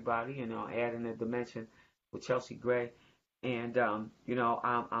rid of everybody. Adding a dimension with Chelsea Gray. And I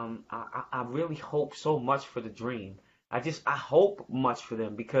really hope so much for the Dream. I hope much for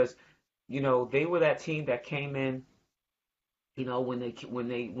them because they were that team that came in, when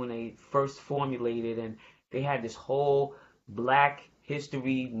they first formulated, and they had this whole Black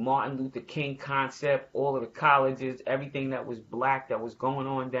history, Martin Luther King concept, all of the colleges, everything that was black that was going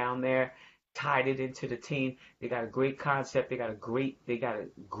on down there, tied it into the team. They got a great concept. They got a great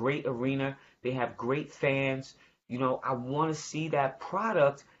arena. They have great fans. I want to see that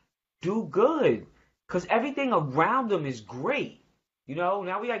product do good because everything around them is great.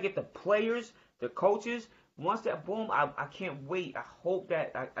 Now we gotta get the players, the coaches. Once that boom, I can't wait. I hope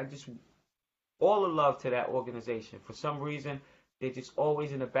that I just all the love to that organization. For some reason, they're just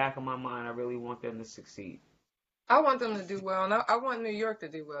always in the back of my mind. I really want them to succeed. I want them to do well, and I want New York to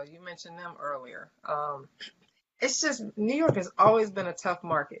do well. You mentioned them earlier. It's just New York has always been a tough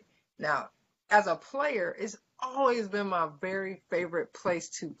market. Now, as a player, it's always been my very favorite place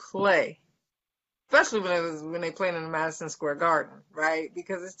to play, especially when they played in the Madison Square Garden, right?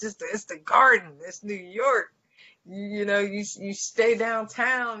 Because it's the Garden, it's New York. You stay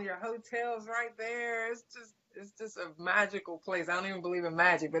downtown, your hotel's right there. It's just a magical place. I don't even believe in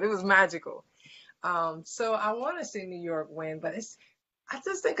magic, but it was magical. So I want to see New York win, but I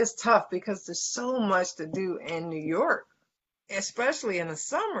just think it's tough because there's so much to do in New York, especially in the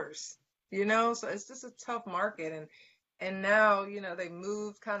summers, so it's just a tough market. And now, they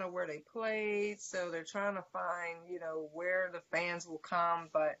moved kind of where they played, so they're trying to find, where the fans will come.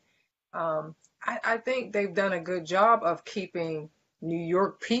 But I think they've done a good job of keeping New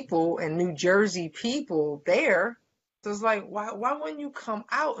York people and New Jersey people there. So it's like, why wouldn't you come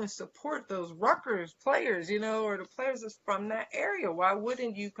out and support those Rutgers players, or the players that's from that area? Why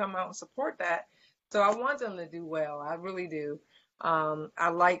wouldn't you come out and support that? So I want them to do well. I really do. I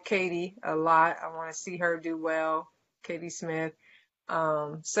like Katie a lot. I want to see her do well, Katie Smith.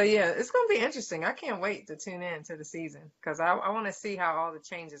 So yeah, it's going to be interesting. I can't wait to tune in to the season because I want to see how all the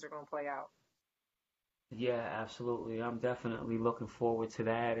changes are going to play out. Yeah, absolutely. I'm definitely looking forward to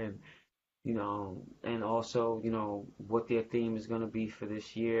that, and also, what their theme is going to be for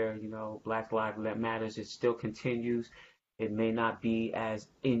this year. Black Lives Matters. It still continues. It may not be as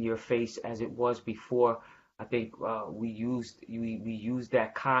in your face as it was before. I think we used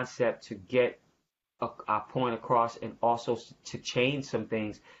that concept to get our point across, and also to change some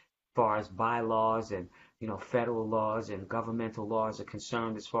things as far as bylaws and federal laws and governmental laws are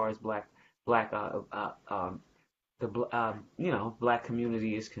concerned as far as black black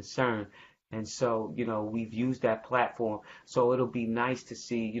community is concerned. And so, we've used that platform. So it'll be nice to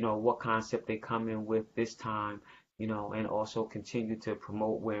see, what concept they come in with this time, and also continue to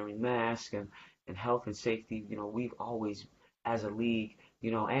promote wearing masks and health and safety. We've always, as a league,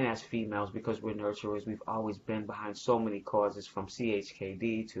 and as females, because we're nurturers, we've always been behind so many causes, from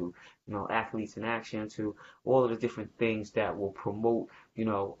CHKD to, Athletes in Action, to all of the different things that will promote,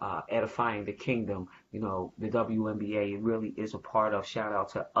 edifying the kingdom. The WNBA really is a part of. Shout out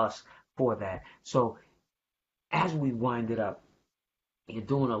to us for that. So as we wind it up, you're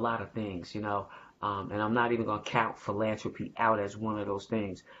doing a lot of things, and I'm not even going to count philanthropy out as one of those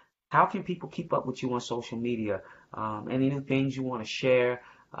things. How can people keep up with you on social media? Any new things you want to share?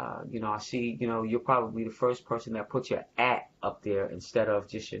 I see, you're probably the first person that put your at up there instead of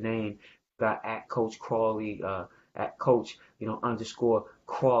just your name. Got at Coach Crawley, at Coach, underscore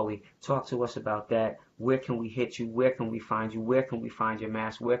Crawley. Talk to us about that. Where can we hit you? Where can we find you? Where can we find your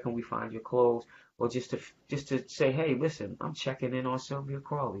mask? Where can we find your clothes? Or just to say, hey, listen, I'm checking in on Sylvia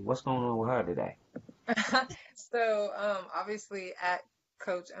Crawley. What's going on with her today? So obviously at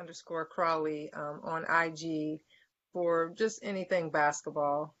Coach underscore Crawley on IG for just anything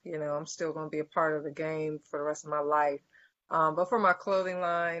basketball. I'm still going to be a part of the game for the rest of my life. But for my clothing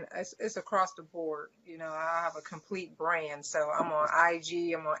line, it's across the board. You know, I have a complete brand. So I'm on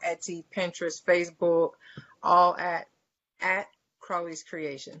IG, I'm on Etsy, Pinterest, Facebook, all at Crawley's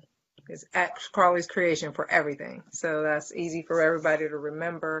Creation. It's at Crawley's Creation for everything. So that's easy for everybody to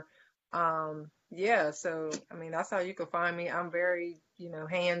remember. Yeah, so I mean, that's how you can find me. I'm very,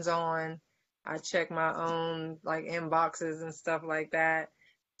 hands-on. I check my own like inboxes and stuff like that.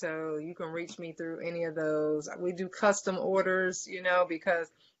 So you can reach me through any of those. We do custom orders,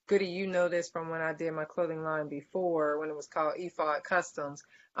 because Goody, you know this from when I did my clothing line before, when it was called Ephod Customs.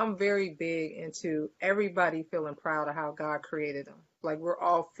 I'm very big into everybody feeling proud of how God created them. Like we're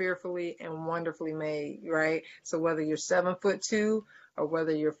all fearfully and wonderfully made, right? So whether you're 7'2" or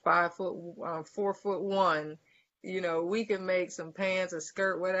whether you're 4'1", we can make some pants, a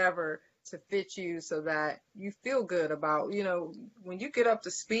skirt, whatever, to fit you so that you feel good about, when you get up to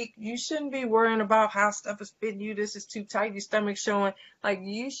speak, you shouldn't be worrying about how stuff is fitting you. This is too tight, your stomach's showing. Like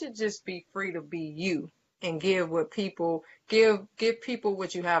you should just be free to be you and give people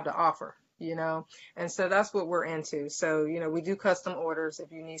what you have to offer, and so that's what we're into. So, we do custom orders.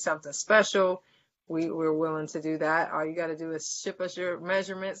 If you need something special, we're willing to do that. All you got to do is ship us your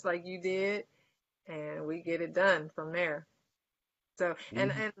measurements like you did, and we get it done from there. So,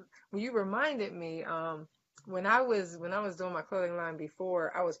 and when you reminded me, when I was doing my clothing line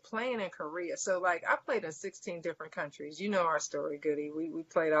before, I was playing in Korea. So like I played in 16 different countries. You know our story, Goody. We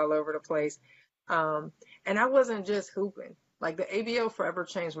played all over the place. And I wasn't just hooping. Like the ABL forever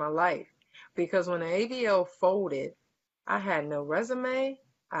changed my life, because when the ABL folded, I had no resume.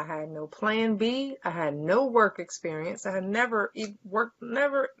 I had no plan B. I had no work experience. I had never worked,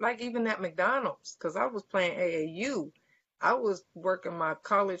 like even at McDonald's, because I was playing AAU. I was working my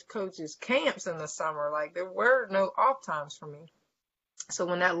college coaches' camps in the summer. Like there were no off times for me. So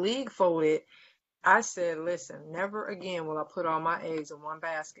when that league folded, I said, listen, never again will I put all my eggs in one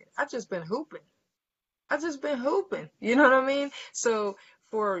basket. I just been hooping. You know what I mean? So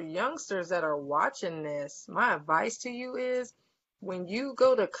for youngsters that are watching this, my advice to you is when you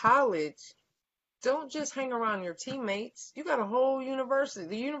go to college, don't just hang around your teammates. You got a whole university.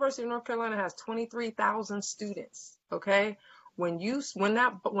 The University of North Carolina has 23,000 students. Okay. When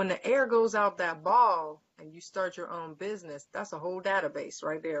the air goes out that ball and you start your own business, that's a whole database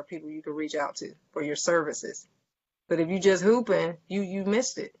right there of people you can reach out to for your services. But if you just hooping, you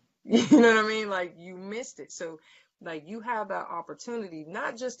missed it. You know what I mean? Like you missed it. So like you have that opportunity,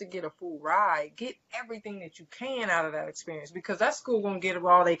 not just to get a full ride, get everything that you can out of that experience, because that school gonna get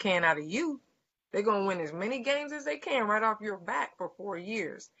all they can out of you. They're going to win as many games as they can right off your back for 4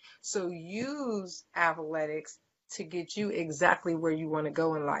 years. So use athletics to get you exactly where you want to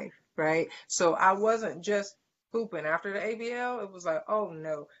go in life, right? So I wasn't just hooping. After the ABL, it was like, oh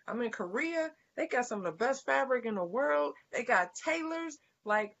no, I'm in Korea. They got some of the best fabric in the world. They got tailors.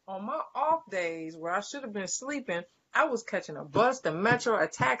 Like on my off days where I should have been sleeping, I was catching a bus, the metro, a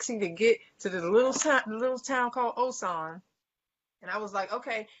taxi to get to the little town called Osan. And I was like,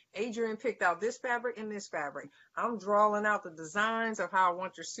 okay, Adrian picked out this fabric and this fabric. I'm drawing out the designs of how I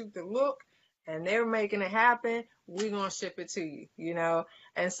want your suit to look, and they're making it happen. We're going to ship it to you,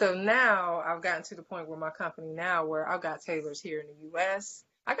 And so now I've gotten to the point where my company now, where I've got tailors here in the U.S.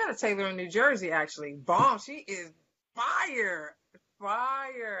 I got a tailor in New Jersey, actually. Bomb. She is fire,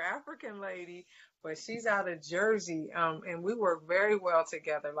 African lady. But she's out of Jersey, and we work very well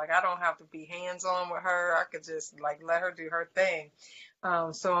together. Like I don't have to be hands-on with her. I could just like let her do her thing.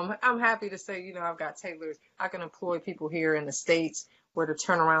 So I'm happy to say, I've got tailors. I can employ people here in the States where the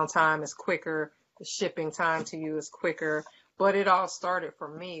turnaround time is quicker, the shipping time to you is quicker. But it all started for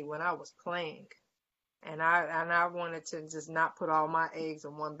me when I was playing, and I wanted to just not put all my eggs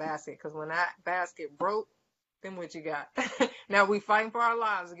in one basket, because when that basket broke, then what you got? Now we fighting for our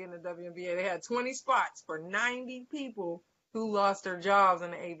lives again in the WNBA. They had 20 spots for 90 people who lost their jobs in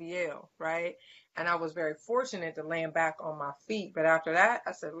the ABL, right? And I was very fortunate to land back on my feet. But after that,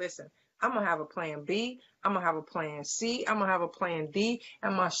 I said, listen, I'm going to have a plan B. I'm going to have a plan C. I'm going to have a plan D.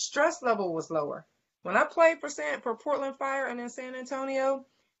 And my stress level was lower. When I played for Portland Fire and in San Antonio,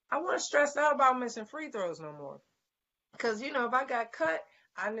 I wasn't stressed out about missing free throws no more. Because, if I got cut,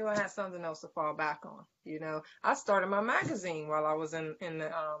 I knew I had something else to fall back on. I started my magazine while I was in the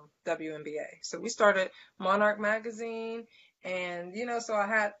WNBA. So we started Monarch magazine, and, so I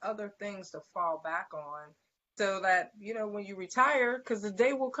had other things to fall back on, so that, when you retire, because the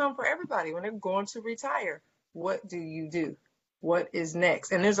day will come for everybody when they're going to retire. What do you do? What is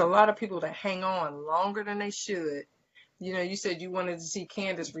next? And there's a lot of people that hang on longer than they should. You said you wanted to see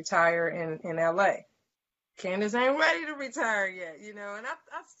Candace retire in LA. Candace ain't ready to retire yet, and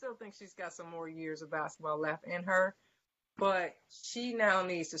I still think she's got some more years of basketball left in her. But she now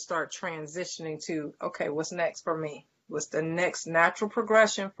needs to start transitioning to, okay, what's next for me? What's the next natural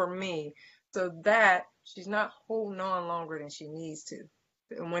progression for me? So that she's not holding on longer than she needs to.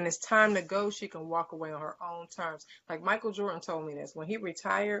 And when it's time to go, she can walk away on her own terms. Like Michael Jordan told me this. When he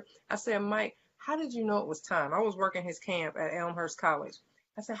retired, I said, Mike, how did you know it was time? I was working his camp at Elmhurst College.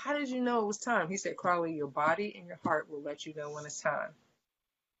 I said, how did you know it was time? He said, Crawley, your body and your heart will let you know when it's time.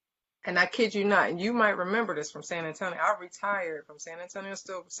 And I kid you not, and you might remember this from San Antonio. I retired from San Antonio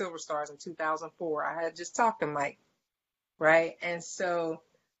Silver Stars in 2004. I had just talked to Mike, right? And so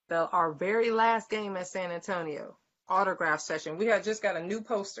our very last game at San Antonio, autograph session, we had just got a new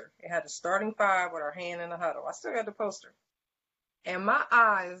poster. It had the starting five with our hand in the huddle. I still got the poster. And my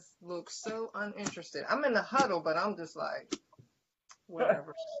eyes look so uninterested. I'm in the huddle, but I'm just like,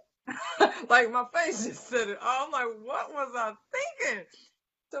 whatever. Like my face just said it. I'm like, what was I thinking?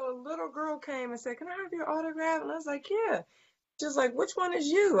 So a little girl came and said, can I have your autograph? And I was like, yeah. She was like, which one is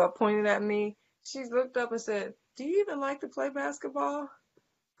you? I pointed at me. She looked up and said, do you even like to play basketball?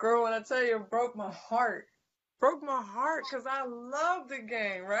 Girl, when I tell you, it broke my heart. Broke my heart because I love the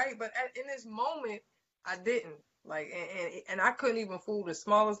game, right? But in this moment, I didn't. Like, and I couldn't even fool the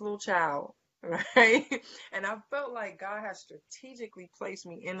smallest little child, right? And I felt like God had strategically placed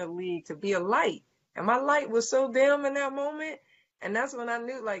me in the league to be a light. And my light was so dim in that moment. And that's when I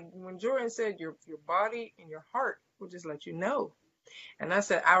knew, like, when Jordan said your body and your heart will just let you know. And I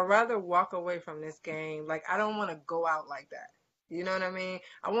said, I'd rather walk away from this game. Like, I don't want to go out like that. You know what I mean?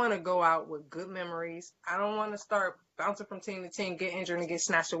 I want to go out with good memories. I don't want to start bouncing from team to team, get injured, and get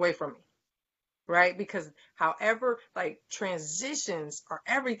snatched away from me. Right? Because however, like, transitions are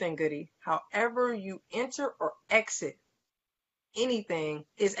everything, Goody. However you enter or exit anything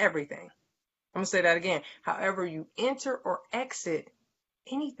is everything. I'm going to say that again. However you enter or exit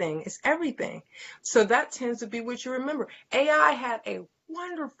anything is everything. So that tends to be what you remember. AI had a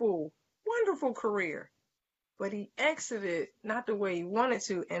wonderful, wonderful career, but he exited not the way he wanted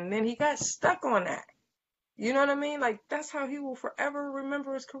to, and then he got stuck on that. You know what I mean? Like, that's how he will forever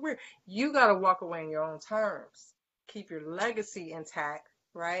remember his career. You got to walk away in your own terms. Keep your legacy intact,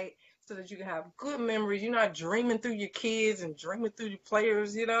 right? So that you can have good memories. You're not dreaming through your kids and dreaming through your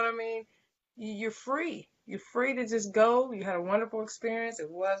players. You know what I mean? You're free. You're free to just go. You had a wonderful experience. It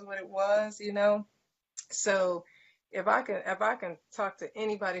was what it was, you know? So if I can talk to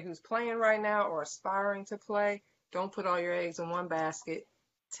anybody who's playing right now or aspiring to play, don't put all your eggs in one basket.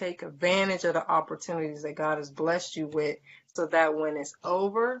 Take advantage of the opportunities that God has blessed you with so that when it's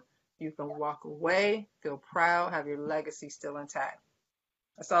over, you can walk away, feel proud, have your legacy still intact.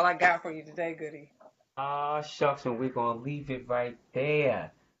 That's all I got for you today, Goody. Shucks, and we're going to leave it right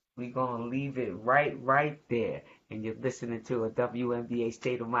there. We're going to leave it right there. And you're listening to a WNBA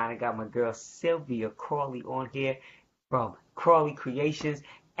State of Mind. I got my girl Sylvia Crawley on here from Crawley Creations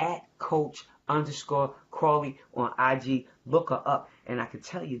at Coach_Crawley on IG. Look her up. And I can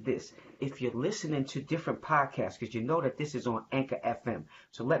tell you this, if you're listening to different podcasts, because you know that this is on Anchor FM.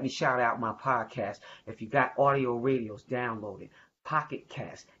 So let me shout out my podcast. If you got audio radios, download it. Pocket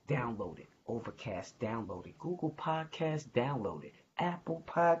Cast, download it. Overcast, download it. Google Podcast, download it. Apple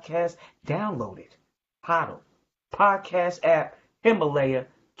Podcast, download it. Podle, Podcast app, Himalaya,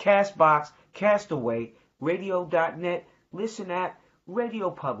 Castbox, Castaway, Radio.net, Listen app, Radio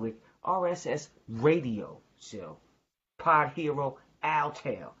Public, RSS Radio, so Pod Hero,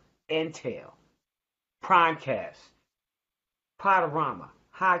 Altel, Intel, Primecast, Podorama,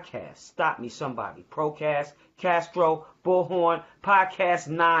 Highcast, Stop Me Somebody, Procast, Castro, Bullhorn, Podcast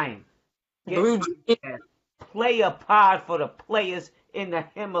 9. Play a pod for the players in the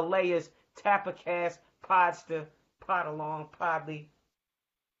Himalayas, Tapacast, Podster, Podalong, Podly.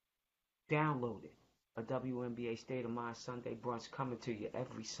 Download it. A WNBA State of Mind Sunday brunch coming to you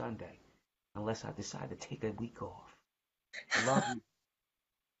every Sunday, unless I decide to take a week off. Love you.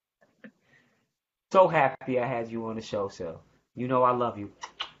 So happy I had you on the show, so you know I love you.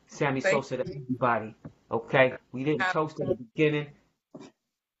 Sammy Sosa to everybody. Okay? We didn't toast in the beginning,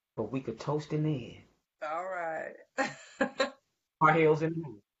 but we could toast in the end. All right. Our heels in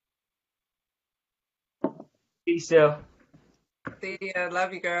the end. Peace, Sil. See ya.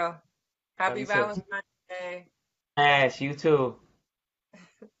 Love you, girl. Happy Valentine's Day. Yes, you too.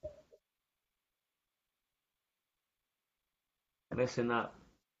 Listen up.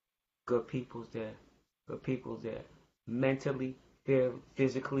 Good people's there. Good people's there. Mentally,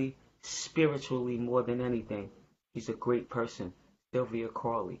 physically, spiritually, more than anything. He's a great person. Sylvia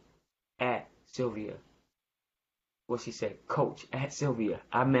Crawley. At Sylvia. What she said? Coach at Sylvia.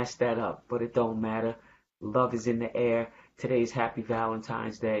 I messed that up, but it don't matter. Love is in the air. Today's Happy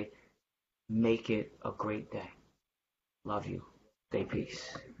Valentine's Day. Make it a great day. Love you. Stay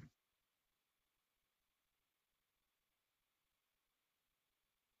peace.